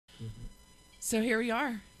So here we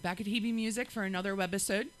are, back at Hebe Music for another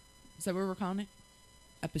webisode. Is that what we're calling it?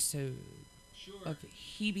 Episode of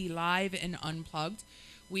Hebe Live and Unplugged.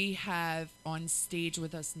 We have on stage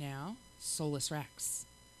with us now Solus Rex.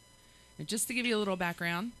 And just to give you a little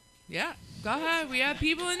background, yeah, go ahead. We have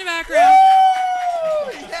people in the background.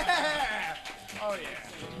 Yeah! Oh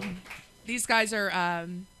yeah. These guys are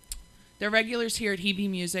they're regulars here at Hebe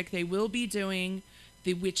Music. They will be doing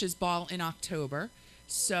the Witches Ball in October.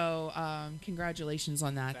 So congratulations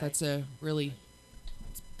on that. That's a really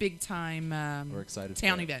big time We're excited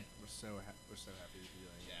town for it. event. We're so happy to be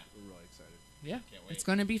doing it. Yeah. We're really excited. Yeah, Can't wait. it's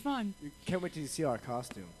going to be fun. Can't wait to see our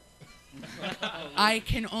costume. I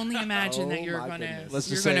can only imagine that Oh you're my gonna goodness. Let's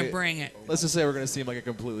you're just gonna say- bring it. Let's just say we're going to seem like a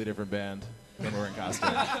completely different band when we're in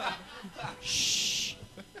costume. Shh.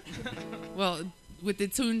 Well, with the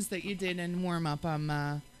tunes that you did in warm up,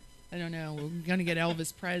 I don't know. We're gonna get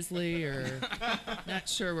Elvis Presley, or not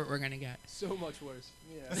sure what we're gonna get. So much worse.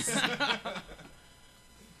 Yes.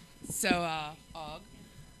 So, Og. All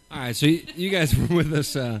right, so you guys were with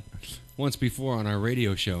us once before on our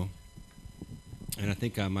radio show, and I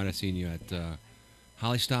think I might have seen you at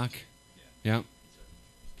Hollystock. Yeah.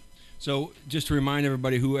 So just to remind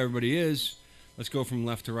everybody who everybody is, let's go from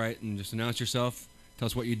left to right and just announce yourself. Tell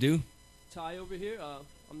us what you do, Ty over here.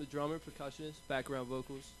 I'm the drummer, percussionist, background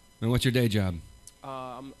vocals. and what's your day job.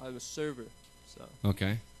 I'm a server, so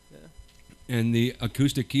Okay. yeah. And the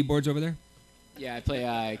acoustic keyboards over there. Yeah, I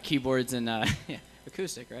play keyboards and yeah,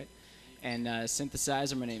 acoustic, right? And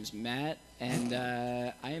synthesizer. My name's Matt, and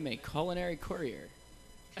I am a culinary courier.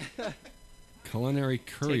 Culinary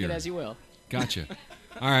courier. Take it as you will. Gotcha.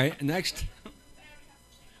 All right, next.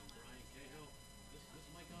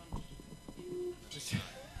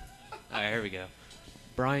 All right, here we go.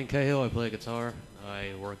 Brian Cahill, I play guitar.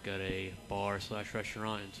 I work at a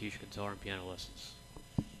bar/restaurant and teach guitar and piano lessons.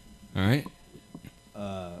 All right.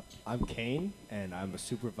 I'm Kane, and I'm a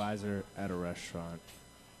supervisor at a restaurant.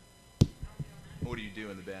 What do you do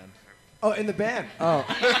in the band? Oh, in the band. Oh.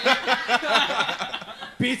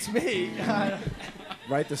 Beats me.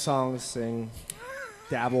 Write the songs, sing,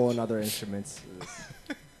 dabble in other instruments.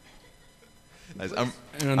 Nice. And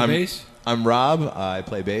on the bass. I'm Rob. I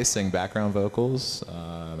play bass, sing background vocals.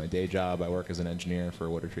 My day job, I work as an engineer for a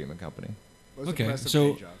water treatment company. Most Okay, impressive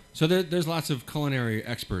so day job. so there's lots of culinary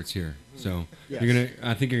experts here. So Yes.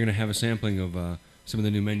 I think you're gonna have a sampling of some of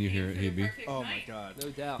the new menu here at Hebe. Oh my God. No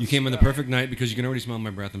doubt. You came on the perfect night because you can already smell my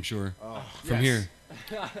breath, I'm sure, from Yes. here.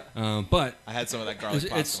 But I had some of that garlic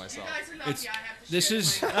It's- pasta myself. it's this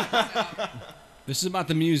is this is about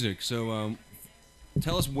the music. So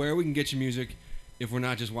tell us where we can get your music if we're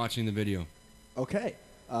not just watching the video. Okay.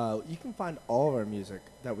 You can find all of our music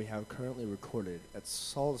that we have currently recorded at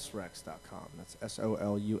solusrex.com. That's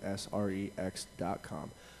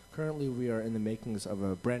SOLUSREX.com. Currently, we are in the makings of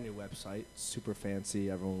a brand new website. Super fancy.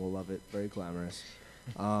 Everyone will love it. Very glamorous.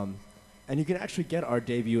 And you can actually get our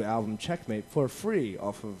debut album, Checkmate, for free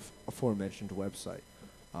off of aforementioned website,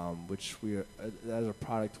 which that is a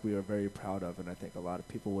product we are very proud of, and I think a lot of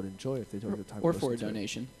people would enjoy if they took the time Or to for a listen to it.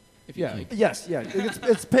 donation, if you Yeah. like. Yes. Yeah.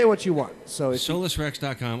 It's pay what you want. So if you-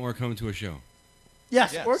 SolusRex.com or come to a show.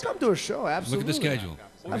 yes, Yes. or come to a show. Absolutely. Look at the schedule.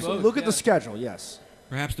 Absolutely. both, Look at the yeah. schedule. Yes.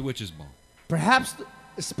 Perhaps the Witches Ball. Perhaps,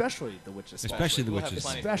 especially the Witches Ball. Especially the We'll have Witches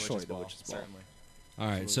Ball. plenty for the Especially Witches the Ball, Witches Ball. certainly. All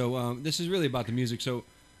right, so this is really about the music. So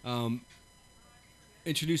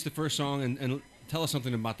introduce the first song and tell us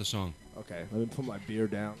something about the song. Okay, let me put my beer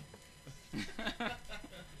down.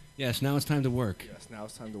 Yes, now it's time to work. Yes, now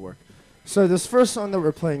it's time to work. So this first song that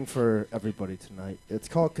we're playing for everybody tonight, it's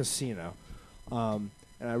called Casino. And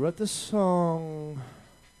I wrote this song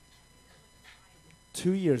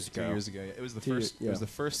 2 years ago. 2 years ago, yeah. It was the 2 first. years- It was yeah.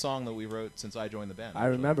 the first song that we wrote since I joined the band. I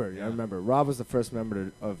actually. remember. Yeah. I remember. Rob was the first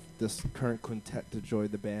member of this current quintet to join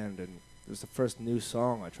the band, and it was the first new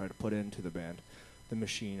song I tried to put into the band, the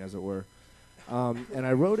machine, as it were. And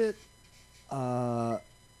I wrote it,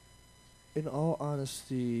 in all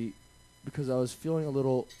honesty, because I was feeling a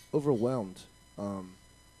little overwhelmed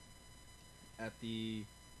at the,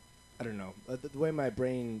 I don't know, the way my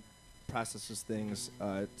brain processes things.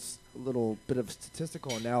 It's a little bit of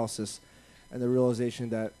statistical analysis and the realization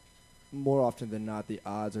that more often than not, the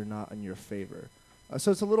odds are not in your favor.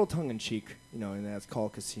 So it's a little tongue-in-cheek, and that's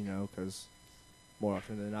called Casino because more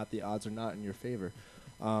often than not, the odds are not in your favor.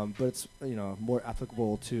 But it's, more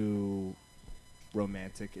applicable to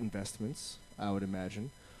romantic investments, I would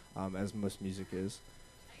imagine, as most music is.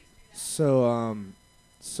 So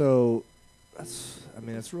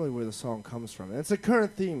that's really where the song comes from. And it's a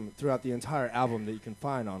current theme throughout the entire album that you can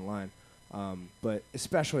find online. But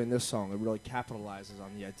especially in this song, it really capitalizes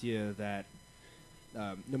on the idea that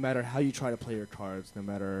no matter how you try to play your cards, no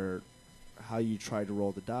matter how you try to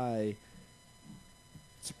roll the die,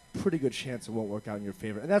 it's a pretty good chance it won't work out in your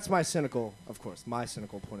favor. And that's my cynical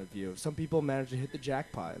point of view. Some people manage to hit the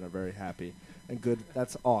jackpot and are very happy and good.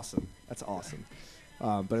 That's awesome. That's awesome.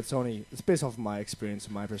 But it's based off of my experience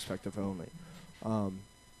and my perspective only.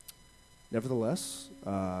 Nevertheless,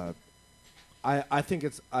 I think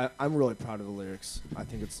I'm really proud of the lyrics. I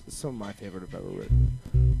think it's some of my favorite I've ever written.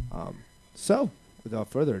 So, without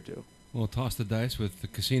further ado, We'll toss the dice with the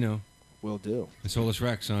casino we'll do. and Solus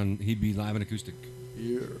Rex on Hebe Live and Acoustic.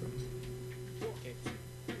 Yeah. Okay.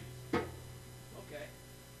 Okay.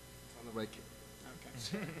 On the right key.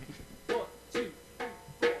 Okay. 1, 2.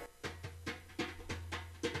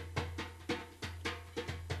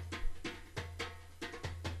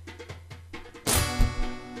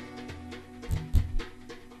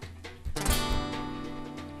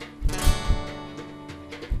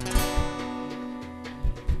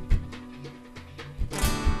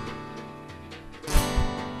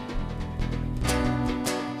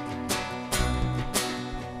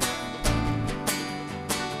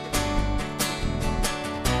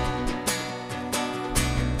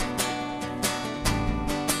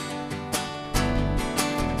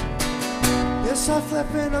 Yes, I'm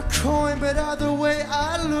flipping a coin, but either way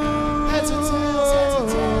I lose. Heads or tails, heads or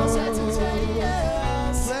tails, heads or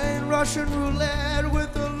tails. Playing Russian roulette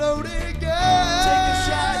with a loaded gun. Take a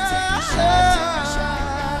shot, take a shot, take a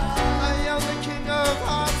shot. I am the king of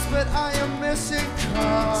hearts, but I am missing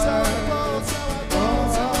cards. So I roll, so I roll,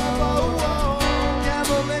 so I roll.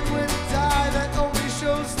 Gambling with die that only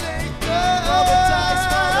shows they good. Roll the dice,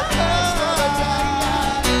 roll the dice, roll the dice.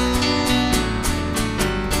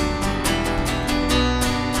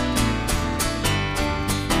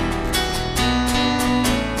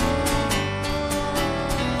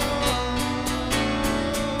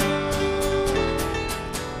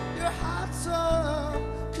 Your heart's a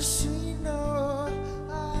casino.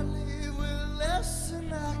 I live with less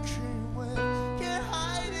than I dream with. Can't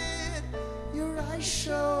hide it. Your eyes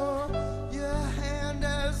show. Your hand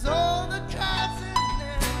has all the cards in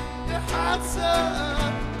it. Your heart's a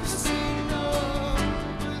casino.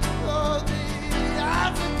 With all the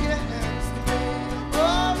odds against me.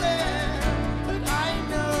 Rolling, but I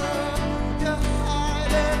know you're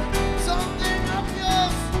hiding something up your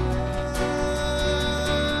sleeve.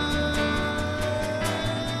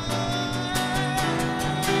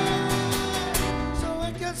 So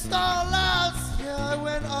against all odds, yeah, I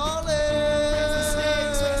went all in. Raise the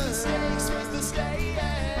stakes, raise the stakes, raise the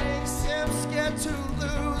stakes. I'm scared to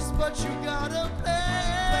lose, but you gotta play.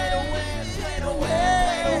 Play to win, play to win,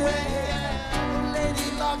 play to win. Lady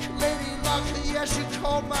luck, yeah, she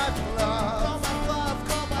called my bluff. Call my bluff,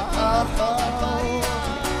 call my bluff, call my bluff.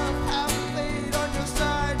 I'm played on your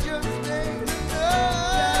side, just ain't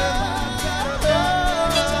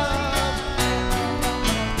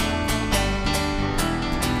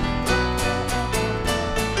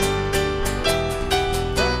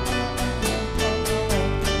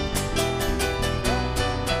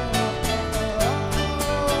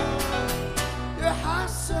Your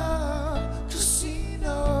house a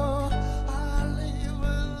casino. I live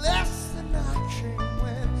with less than I dream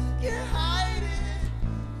with. Can't hide it.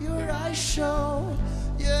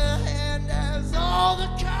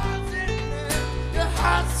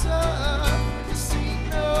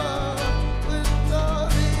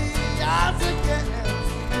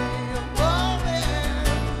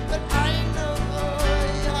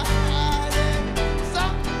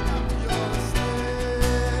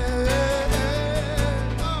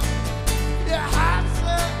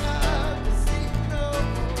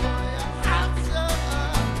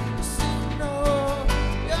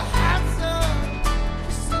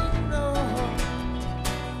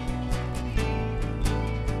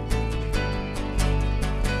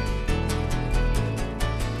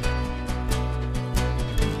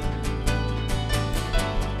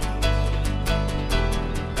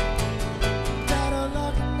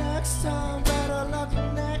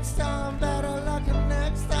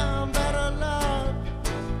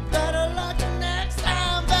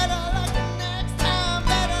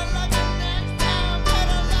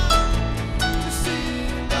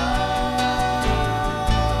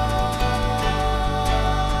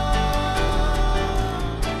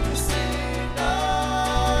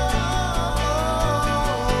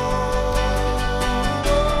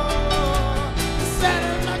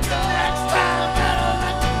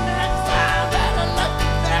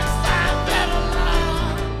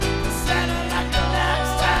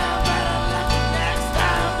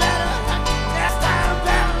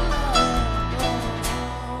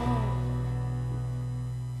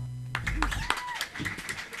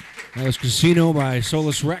 That was Casino by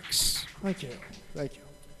Solus Rex. Thank you. Thank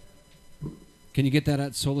you. Can you get that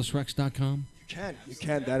at solusrex.com? You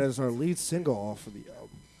can. That is our lead single off of the album.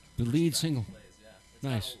 The lead single. It's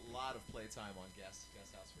Nice. got a lot of playtime on Guest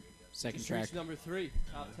House Radio. Second Just track. reached number 3,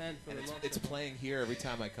 top 10 for And the month. it's playing here every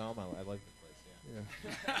time I come. I like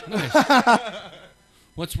the place.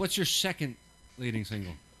 Nice. What's your second leading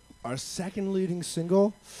single? Our second leading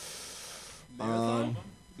single, Marathon?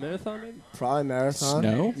 Marathon, maybe? probably Marathon.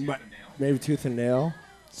 Snow? Maybe Tooth and Nail.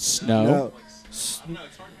 Snow. No.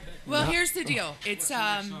 Well, here's the deal. It's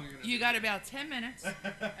you got about 10 minutes,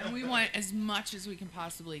 and we want as much as we can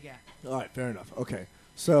possibly get. All right, fair enough. Okay.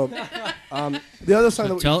 So, the other song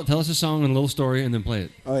that Tell us a song and a little story, and then play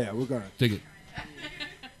it. oh yeah, we're gonna. Dig it.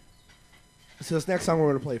 So this next song we're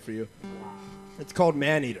gonna play for you, it's called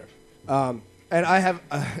Man Eater, and I have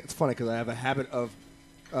it's funny because I have a habit of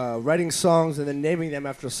writing songs and then naming them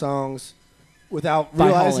after songs without By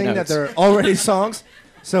Hall & realizing that Oates. they're already songs.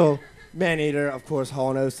 So Man Eater, of course,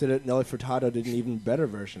 Hall & Oates did it. Nelly Furtado did an even better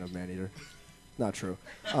version of Man Eater. Not true.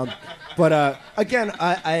 But again,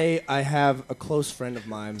 I have a close friend of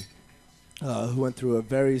mine who went through a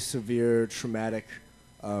very severe, traumatic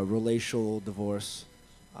relational divorce.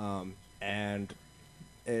 And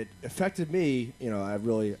it affected me. You know, I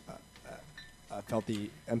really I felt the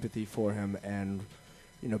empathy for him, and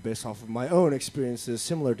you know, based off of my own experiences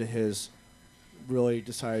similar to his, really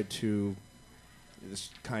decided to.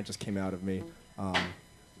 This kind of just came out of me,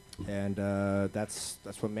 and that's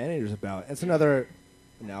what Man Eater's about. It's another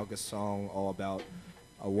analogous song, all about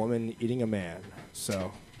a woman eating a man.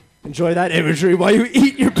 So enjoy that imagery while you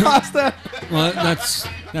eat your pasta. Well, that's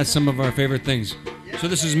some of our favorite things. So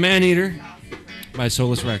this is Man Eater by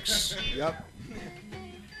Solus Rex. Yep.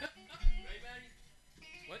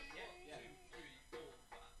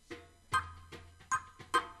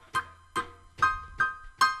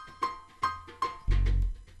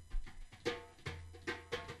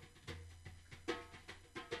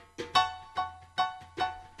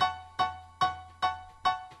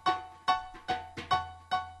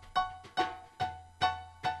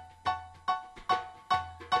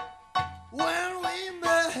 When we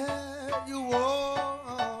met, you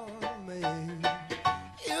warned me.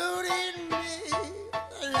 You didn't me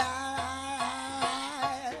alive.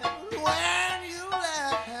 When you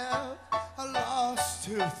left, I lost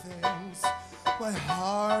two things: my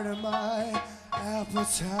heart and my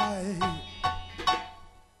appetite.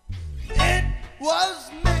 It was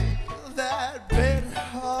me that bit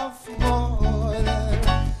off more than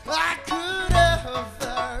I could ever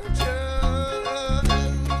do.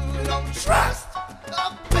 Don't trust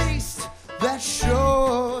a beast that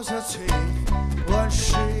shows her teeth when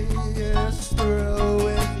she is through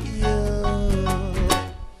with you.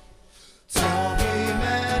 Tell me,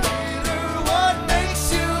 man eater, what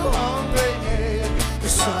makes you hungry?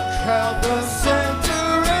 Suck out the center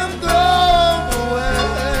and throw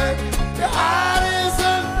away. Your heart is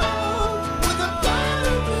alone with a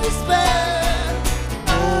bottomless man.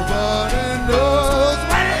 Nobody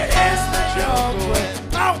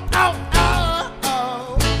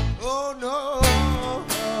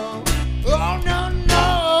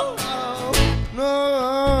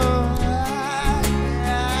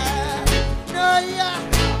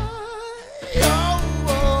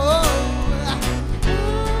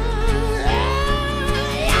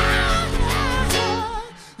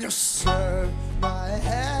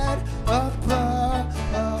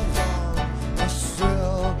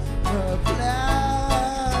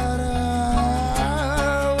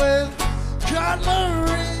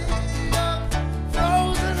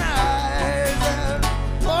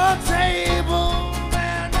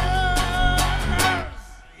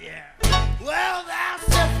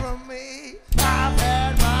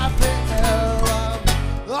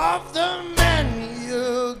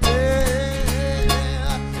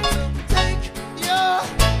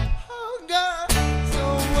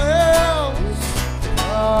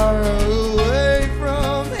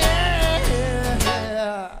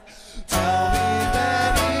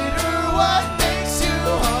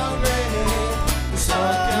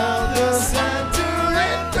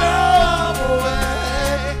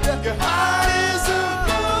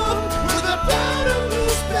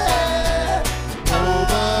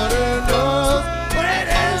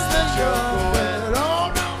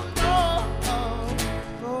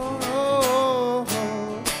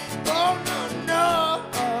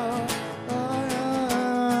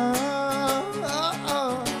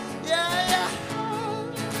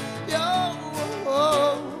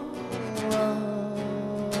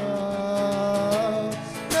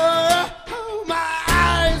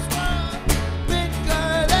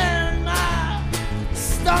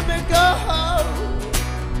stomach go.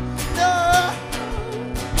 No,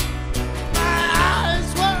 my eyes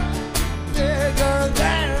were bigger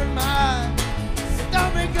than my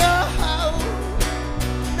stomach go.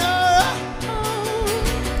 No,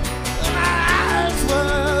 my eyes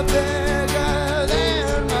were bigger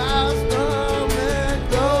than my stomach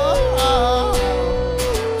go.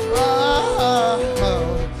 My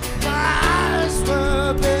eyes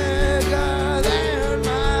were bigger than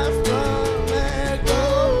my stomach go.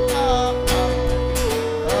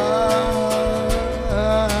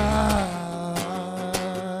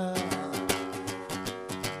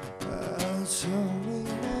 Tell me,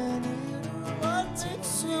 man, what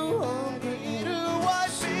makes you hungry?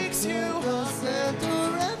 What makes you hungry?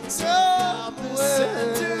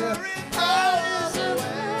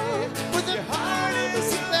 With your heart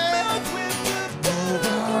is filled with the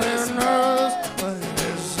nobody knows when it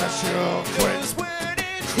is that you'll quit.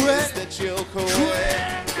 That you'll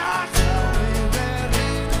quit. Tell me, man,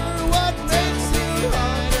 what makes you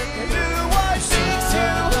hungry? What makes you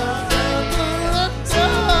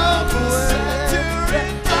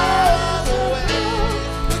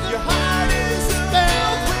your heart is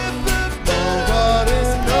filled with the nobody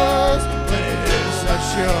knows when it is that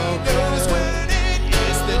you'll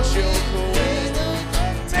quit.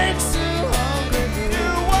 Makes you hungry.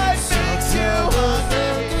 What makes you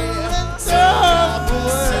hungry? Stop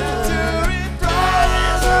wondering. Right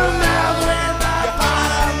as a mouth when my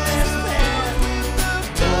heart is filled.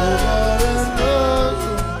 Nobody knows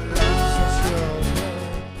when it is that you'll quit.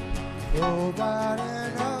 Nobody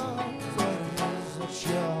knows when it is that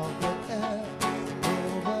you'll quit.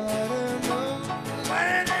 Nobody knows when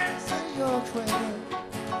it is that you'll quit.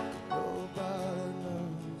 Nobody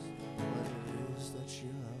knows when it is that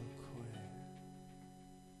you'll quit.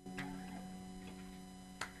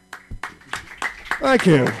 Thank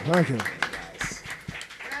you. Thank you.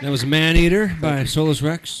 That was Man Eater by Solus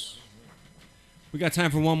Rex. We got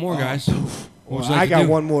time for one more, guys. What would Well, you like I to got do?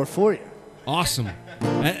 one more for you. Awesome.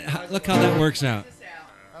 Look how that works out.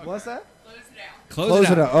 What's that? Close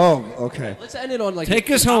it out. Oh, okay. Let's end it on like. Take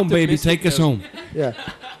an us home, baby. optimistic Take us note. home. Yeah.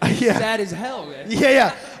 Yeah. Sad as hell, man.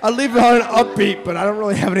 Yeah. I'll leave it on an upbeat, but I don't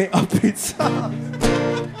really have any upbeat songs.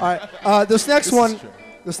 All right. This next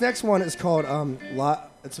one is called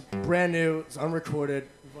it's brand new. It's unrecorded.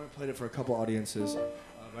 We've only played it for a couple audiences.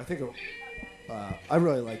 I think I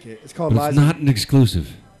really like it. It's called But Lies. it's not an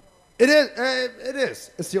exclusive. It is. It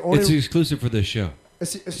is. It's the only. It's exclusive for this show.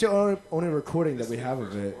 It's the only recording that we have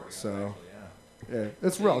of it. So yeah,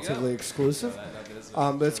 it's relatively exclusive.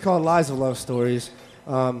 But it's called Lies of Love Stories.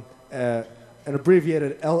 An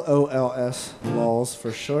abbreviated LOLS, LOLs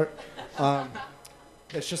for short.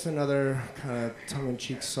 It's just another kind of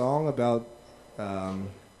tongue-in-cheek song about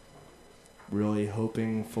really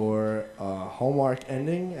hoping for a Hallmark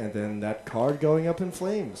ending and then that card going up in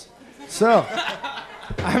flames. So,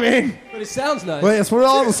 I mean, But it sounds nice. well, it's what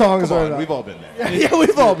all the songs Come are on, about. we've all been there. Yeah,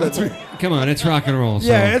 we've all been there. Come on, it's rock and roll. So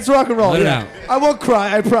Yeah, it's rock and roll. Let it yeah. out. I won't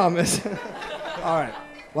cry, I promise. All right.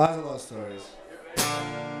 Lies of Love Stories.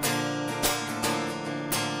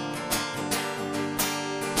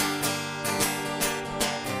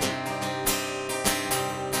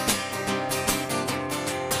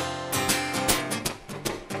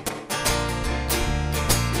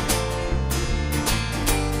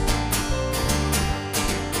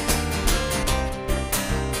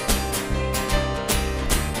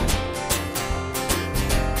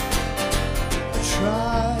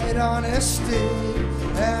 Tried honesty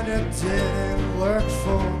and it didn't work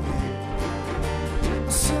for me.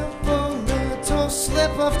 A simple little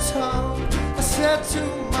slip of tongue. I said too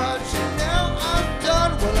much and now I'm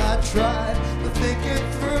done. Well, I tried to think it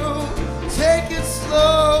through, take it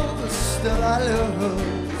slow, but still I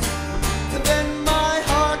lose. And then my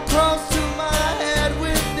heart crossed to my head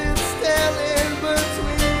with its tail in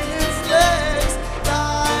between its legs.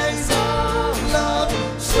 Lies of love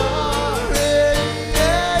stories.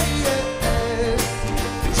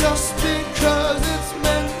 Just because it's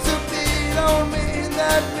meant to be don't mean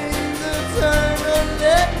that means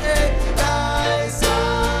eternally. Lies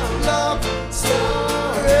of love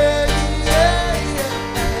stories.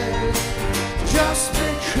 Just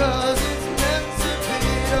because it's meant to be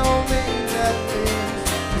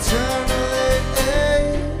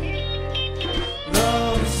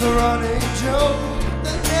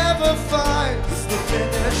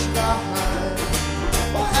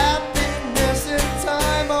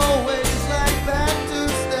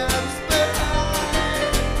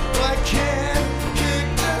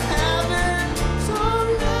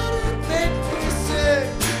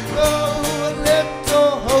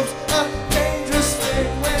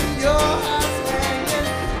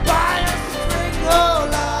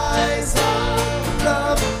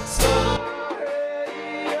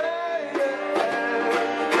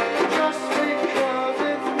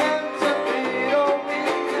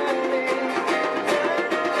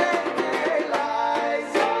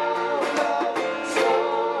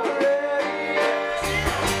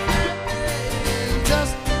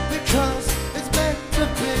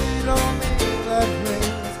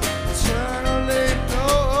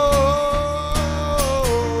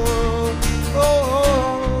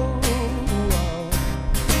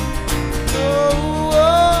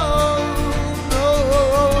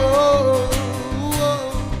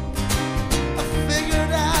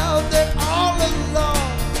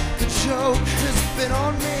spit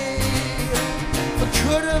on me. I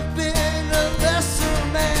could have been a lesser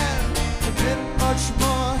man, and been much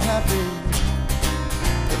more happy.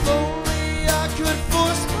 If only I could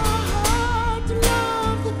force my heart to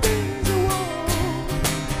love the things I want,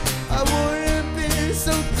 I wouldn't be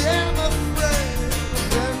so damn afraid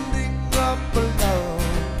of ending up alone.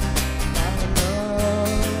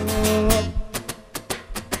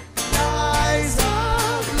 Lies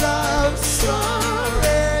of love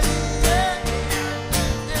story,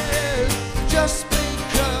 just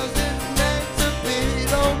because it's meant to be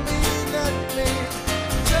don't mean that means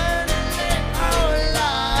eternally. Our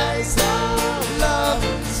lies of love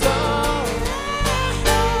story,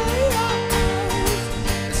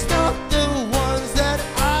 it's not the ones that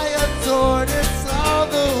I adored, it's all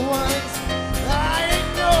the ones I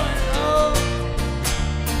ignored. Oh.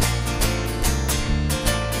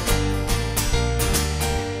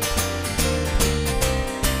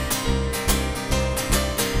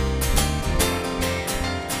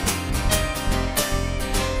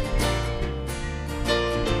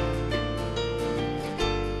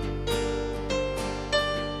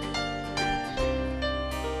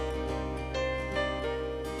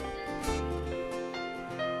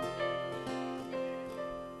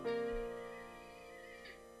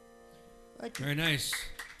 Thank you. Very nice.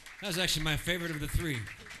 That was actually my favorite of the three.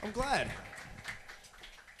 I'm glad.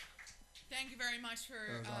 Thank you very much for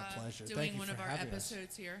It was our pleasure. doing Thank you one for of our having us.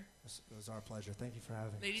 episodes here. It was our pleasure. Thank you for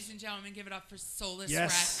having me. Ladies and gentlemen, give it up for Solus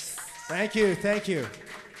Yes. Rex. Thank you. Thank you.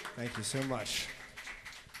 Thank you so much.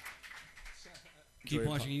 Keep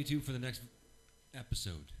Enjoy watching YouTube for the next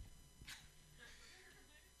episode.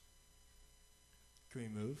 Can we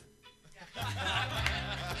move?